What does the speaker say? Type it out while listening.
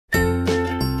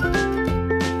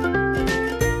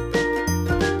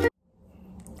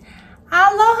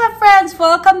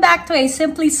welcome back to a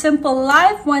Simply Simple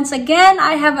Life. Once again,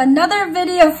 I have another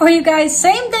video for you guys.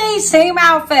 Same day, same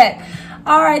outfit.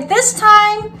 All right, this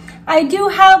time I do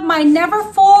have my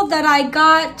Neverfull that I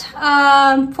got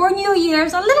for New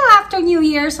Year's, a little after New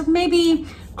Year's, maybe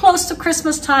close to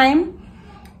Christmas time.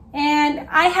 And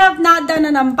I have not done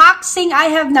an unboxing. I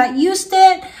have not used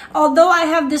it. Although I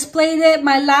have displayed it,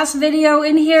 my last video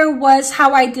in here was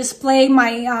how I display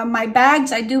my my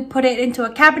bags. I do put it into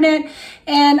a cabinet.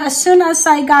 And as soon as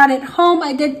I got it home,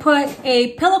 I did put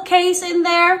a pillowcase in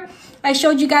there. I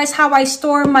showed you guys how I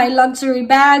store my luxury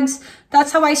bags.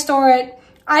 That's how I store it.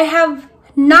 I have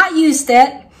not used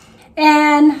it.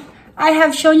 And I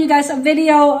have shown you guys a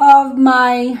video of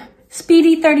my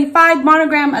Speedy 35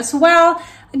 monogram as well.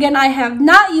 Again, I have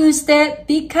not used it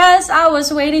because I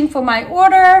was waiting for my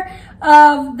order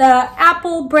of the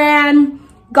Apple brand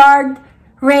Guard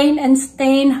Rain and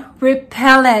Stain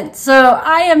Repellent. So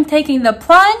I am taking the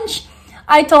plunge.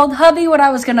 I told hubby what I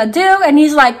was gonna do and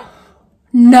he's like,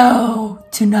 no,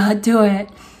 do not do it.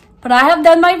 But I have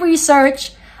done my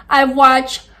research. I've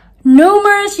watched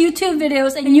numerous YouTube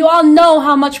videos and you all know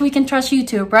how much we can trust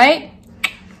YouTube, right?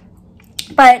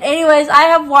 But anyways, I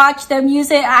have watched them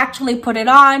use it, actually put it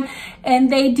on,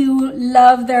 and they do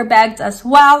love their bags as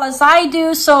well as I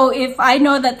do. So if I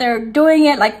know that they're doing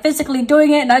it, like physically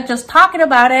doing it, not just talking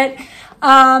about it,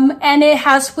 and it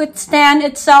has withstand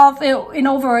itself in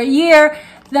over a year,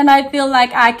 then I feel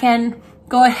like I can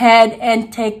go ahead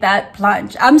and take that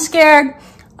plunge. I'm scared.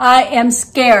 I am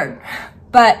scared.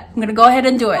 But I'm gonna go ahead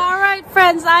and do it. All right,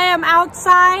 friends, I am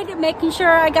outside making sure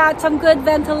I got some good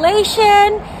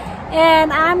ventilation.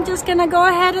 And I'm just gonna go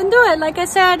ahead and do it. Like I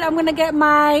said, I'm gonna get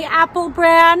my Apple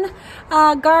brand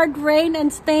Guard Rain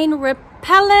and Stain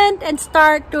Repellent and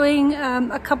start doing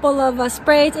a couple of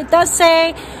sprays. It does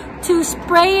say to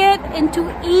spray it and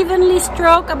to evenly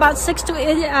stroke about 6 to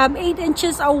 8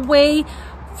 inches away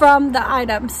from the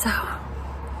item. So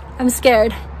I'm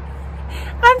scared.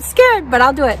 I'm scared, but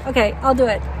I'll do it. Okay, I'll do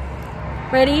it.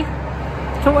 Ready?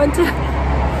 1, 2.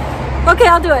 Okay,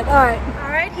 I'll do it. All right.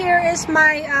 Here is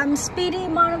my Speedy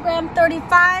Monogram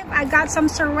 35. I got some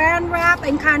saran wrap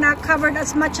and kind of covered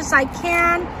as much as I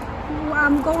can.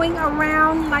 I'm going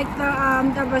around like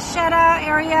the Vachetta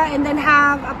area and then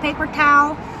have a paper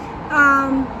towel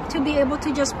to be able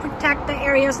to just protect the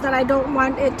areas that I don't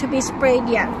want it to be sprayed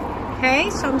yet. Okay,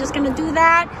 so I'm just gonna do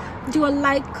that. Do a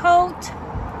light coat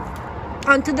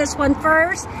onto this one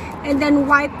first and then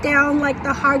wipe down like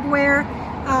the hardware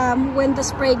when the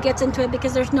spray gets into it,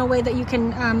 because there's no way that you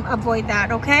can avoid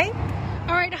that. Okay,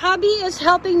 all right, hubby is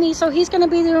helping me, so he's gonna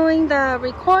be doing the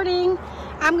recording.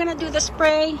 I'm gonna do the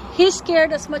spray. He's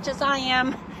scared as much as I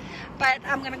am, but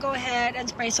I'm gonna go ahead and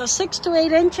spray. So 6 to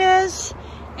 8 inches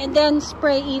and then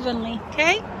spray evenly.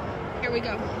 Okay, here we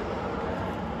go.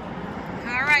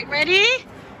 All right, ready?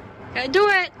 Gotta do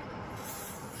it.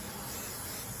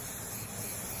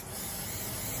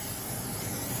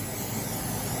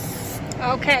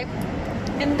 Okay,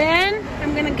 and then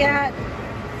I'm gonna get,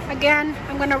 again,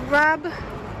 I'm gonna rub.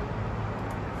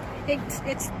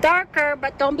 It's darker,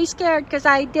 but don't be scared, because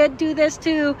I did do this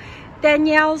to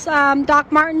Danielle's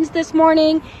Doc Martens this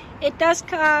morning. It does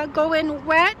go in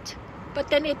wet, but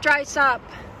then it dries up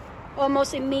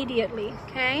almost immediately.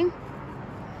 Okay.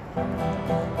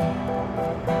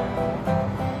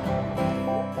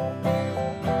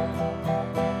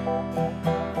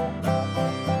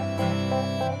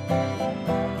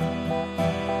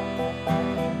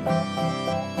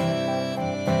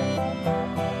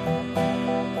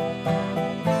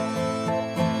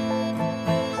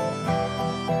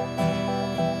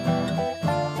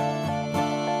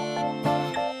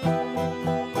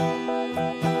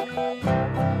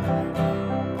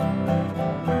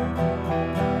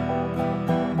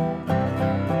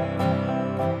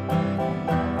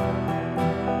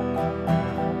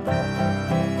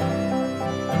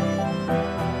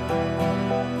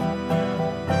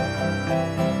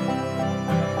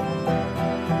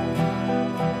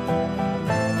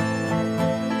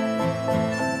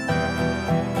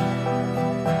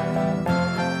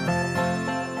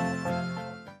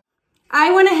 I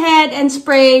went ahead and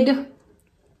sprayed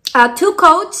 2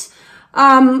 coats.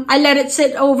 I let it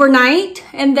sit overnight,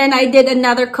 and then I did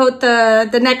another coat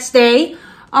the next day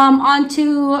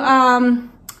onto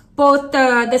both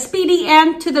the Speedy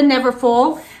and to the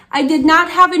Neverfull. I did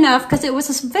not have enough because it was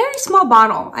a very small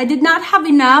bottle. I did not have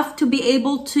enough to be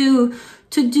able to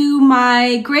do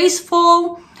my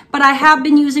Graceful, but I have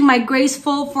been using my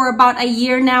Graceful for about a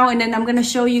year now, and then I'm going to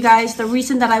show you guys the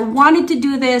reason that I wanted to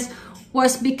do this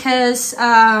was because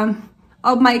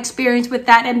of my experience with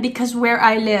that and because where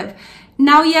I live.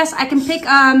 Now, yes, I can pick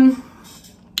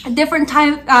different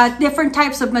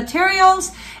types of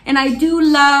materials. And I do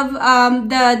love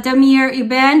the Damier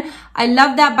Eben. I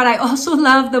love that, but I also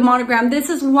love the monogram. This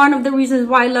is one of the reasons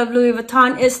why I love Louis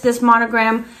Vuitton, is this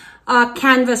monogram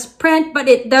canvas print, but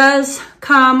it does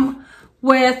come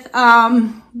with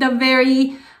the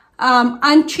very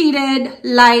untreated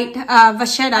light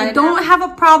Vachetta. I don't have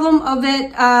a problem of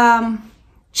it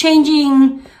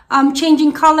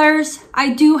changing colors. I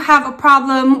do have a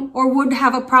problem, or would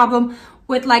have a problem,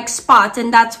 with like spots,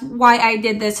 and that's why I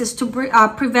did this, is to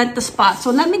prevent the spots.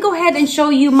 So let me go ahead and show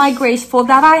you my Graceful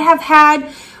that I have had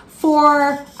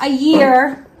for a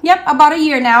year. Yep, about a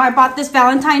year now. I bought this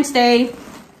Valentine's Day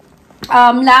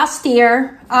last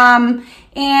year, and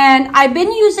I've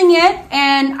been using it,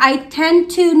 and I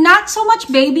tend to not so much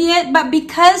baby it, but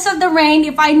because of the rain,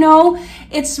 if I know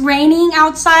it's raining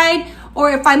outside, or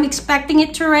if I'm expecting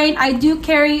it to rain, I do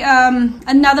carry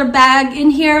another bag in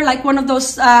here, like one of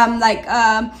those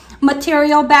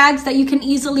material bags that you can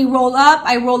easily roll up.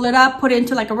 I roll it up, put it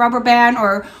into like a rubber band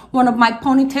or one of my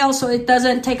ponytails, so it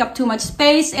doesn't take up too much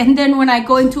space. And then when I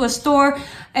go into a store,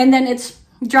 and then it's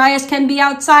dry as can be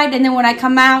outside, and then when I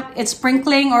come out, it's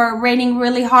sprinkling or raining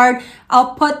really hard,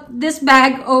 I'll put this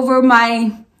bag over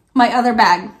my other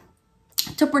bag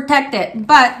to protect it.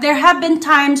 But there have been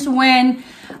times when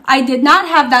I did not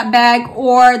have that bag,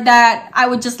 or that I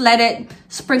would just let it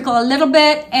sprinkle a little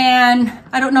bit. And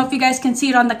I don't know if you guys can see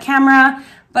it on the camera,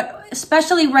 but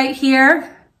especially right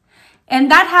here.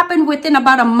 And that happened within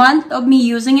about a month of me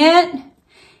using it.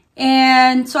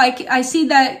 And so I see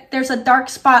that there's a dark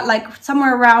spot like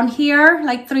somewhere around here,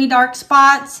 like 3 dark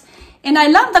spots. And I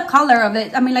love the color of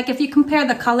it. I mean, like if you compare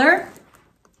the color,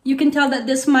 you can tell that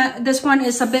this one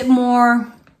is a bit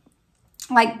more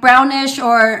like brownish,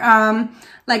 or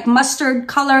like mustard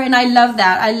color, and I love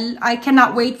that. I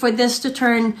cannot wait for this to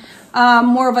turn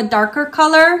more of a darker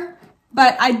color,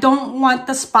 but I don't want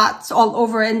the spots all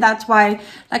over, and that's why,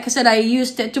 like I said, I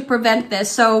used it to prevent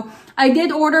this. So I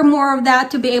did order more of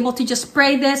that to be able to just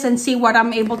spray this and see what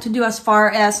I'm able to do as far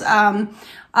as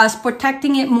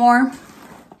protecting it more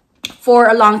for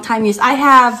a long time use. I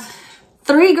have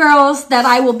 3 girls that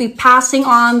I will be passing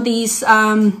on these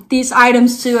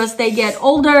items to as they get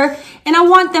older, and I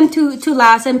want them to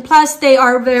last. And plus, they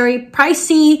are very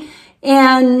pricey,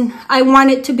 and I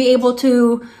wanted to be able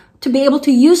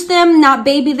to use them, not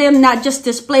baby them, not just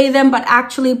display them, but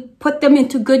actually put them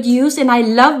into good use. And I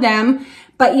love them,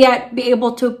 but yet be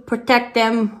able to protect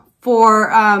them for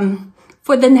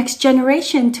the next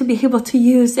generation to be able to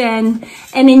use and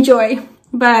enjoy.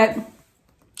 But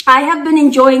I have been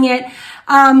enjoying it.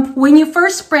 When you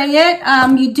first spray it,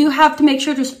 you do have to make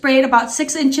sure to spray it about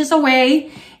 6 inches away,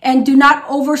 and do not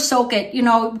over soak it, you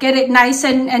know, get it nice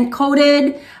and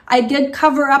coated. I did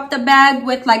cover up the bag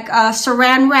with like a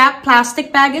saran wrap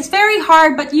plastic bag. It's very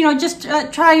hard, but you know, just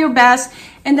try your best.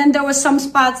 And then there was some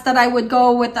spots that I would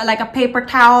go with like a paper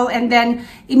towel, and then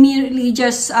immediately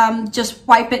just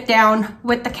wipe it down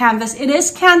with the canvas. It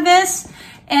is canvas,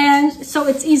 and so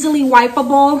it's easily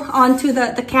wipeable onto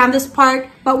the canvas part.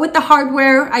 But with the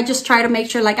hardware, I just try to make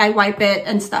sure like I wipe it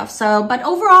and stuff. So, but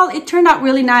overall, it turned out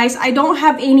really nice. I don't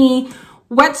have any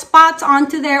wet spots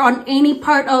onto there on any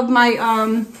part of my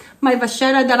my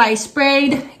Vachetta that I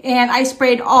sprayed, and I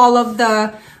sprayed all of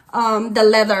the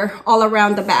leather all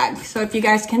around the bag. So if you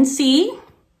guys can see,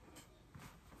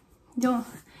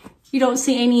 you don't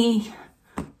see any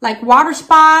like water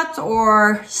spots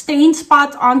or stain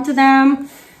spots onto them.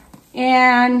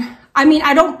 And I mean,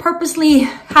 I don't purposely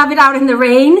have it out in the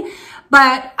rain,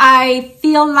 but I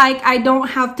feel like I don't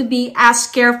have to be as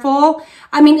careful.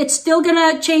 I mean, it's still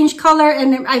gonna change color,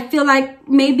 and I feel like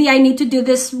maybe I need to do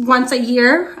this once a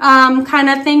year kind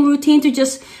of thing, routine, to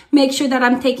just make sure that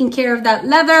I'm taking care of that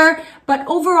leather. But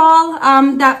overall,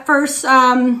 that first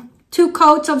 2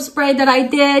 coats of spray that I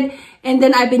did, and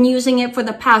then I've been using it for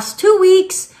the past 2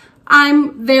 weeks,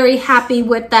 I'm very happy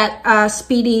with that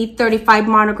Speedy 35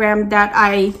 monogram that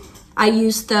I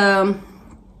used the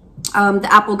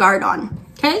Apple Guard on.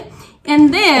 Okay,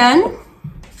 and then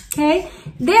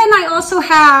I also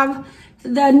have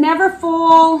the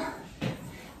Neverfull.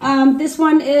 This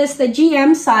one is the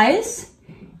GM size,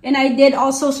 and I did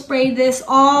also spray this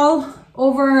all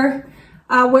over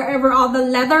wherever all the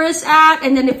leather is at.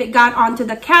 And then if it got onto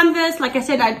the canvas, like I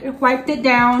said, I wiped it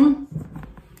down.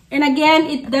 And again,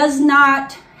 it does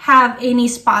not have any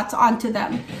spots onto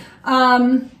them.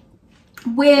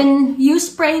 When you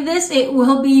spray this, it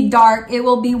will be dark, it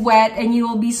will be wet, and you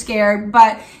will be scared,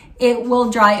 but it will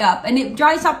dry up, and it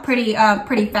dries up pretty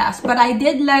fast. But I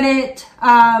did let it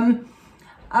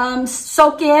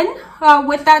soak in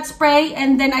with that spray,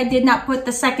 and then I did not put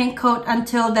the second coat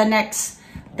until the next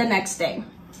day.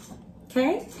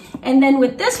 Okay, and then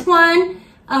with this one,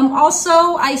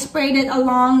 also I sprayed it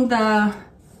along the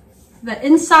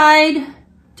inside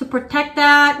to protect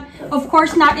that. Of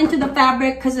course, not into the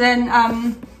fabric, because then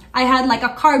I had like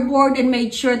a cardboard and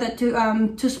made sure that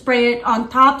to spray it on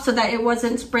top so that it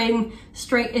wasn't spraying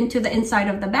straight into the inside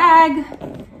of the bag.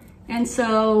 And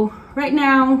so right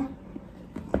now,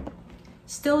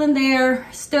 still in there,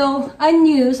 still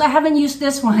unused. I haven't used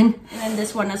this one, and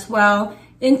this one as well,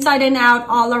 inside and out,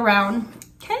 all around.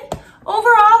 Okay,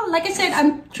 overall, like I said,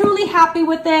 I'm truly happy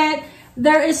with it.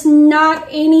 There is not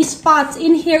any spots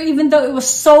in here, even though it was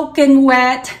soaking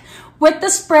wet with the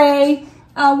spray.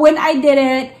 When I did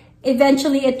it,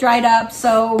 eventually it dried up,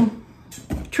 so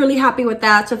truly happy with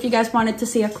that. So if you guys wanted to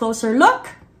see a closer look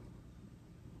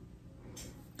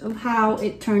of how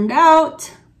it turned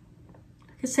out,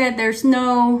 like I said, there's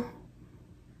no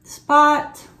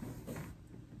spot.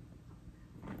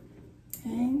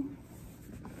 Okay.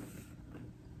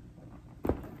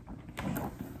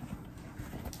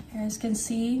 You guys can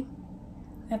see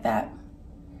that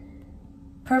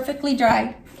perfectly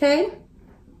dry. Okay,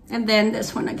 and then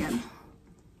this one again.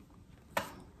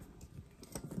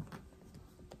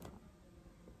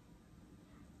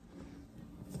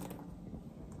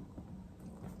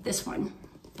 This one,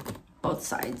 both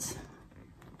sides.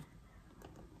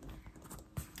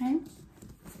 Okay.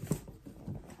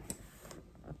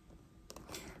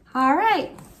 All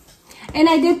right. And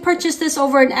I did purchase this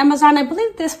over on Amazon. I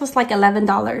believe this was like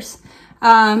 $11.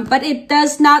 But it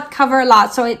does not cover a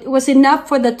lot. So it was enough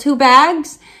for the 2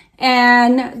 bags.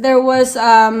 And there was,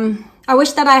 I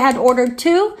wish that I had ordered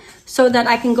 2 so that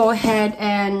I can go ahead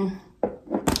and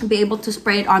be able to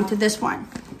spray it onto this one.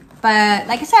 But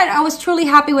like I said, I was truly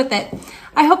happy with it.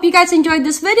 I hope you guys enjoyed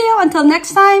this video. Until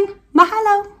next time,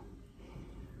 mahalo.